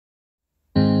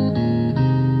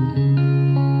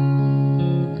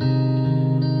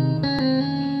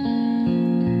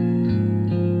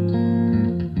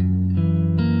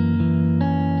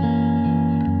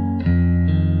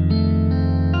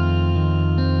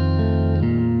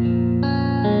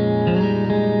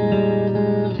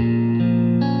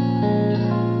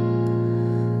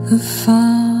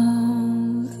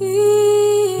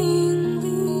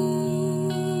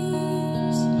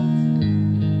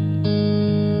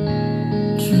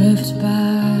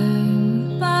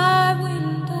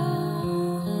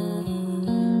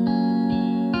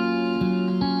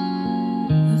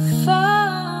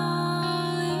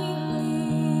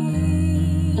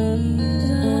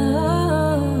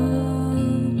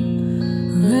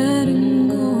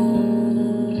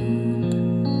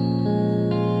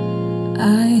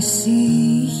I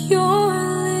see your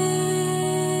lips,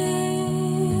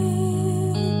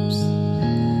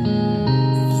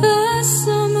 the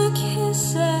summer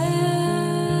kisses,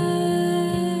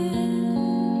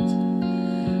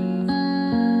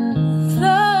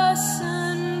 the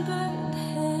sunburned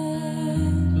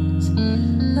hands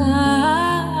I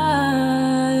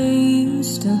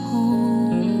used to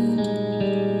hold.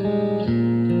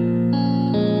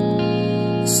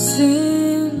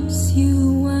 Since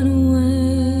you went away,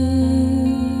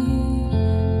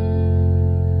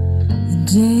 the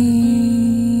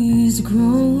days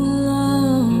grow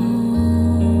long,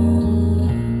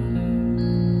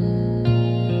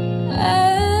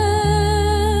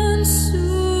 and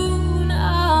soon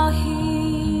I'll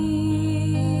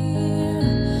hear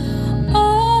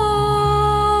old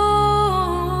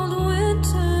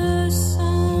winter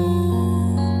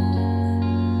song.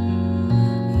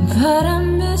 But I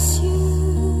miss you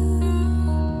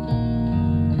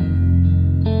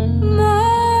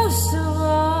most of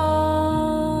all,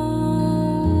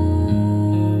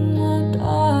 my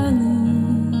darling.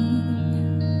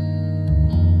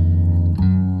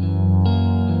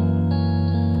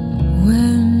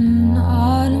 When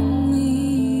autumn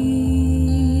leaves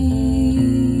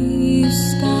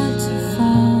start to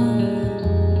fall,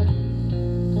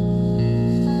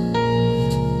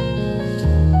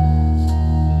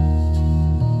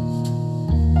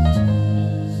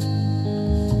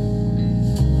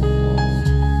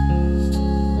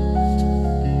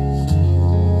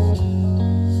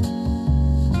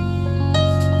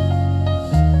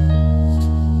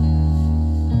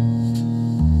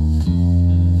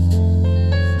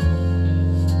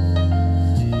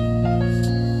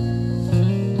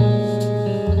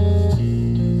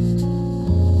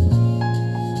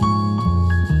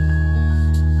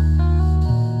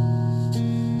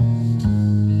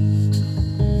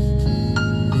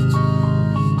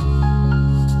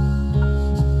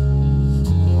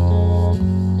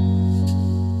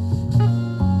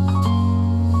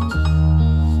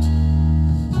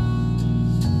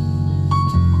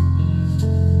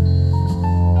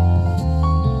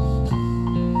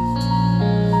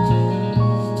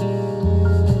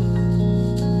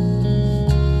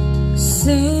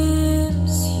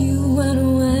 since you went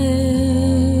away,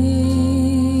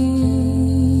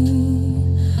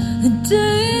 the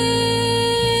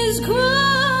days grow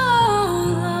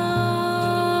long,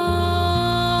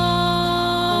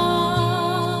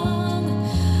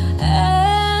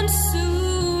 and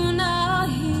soon I'll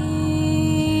hear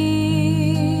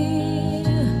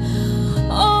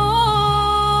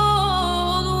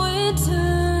old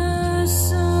winter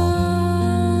song.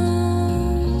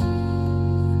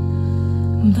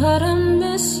 But I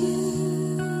miss you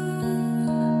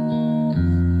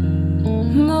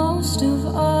most of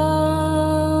all.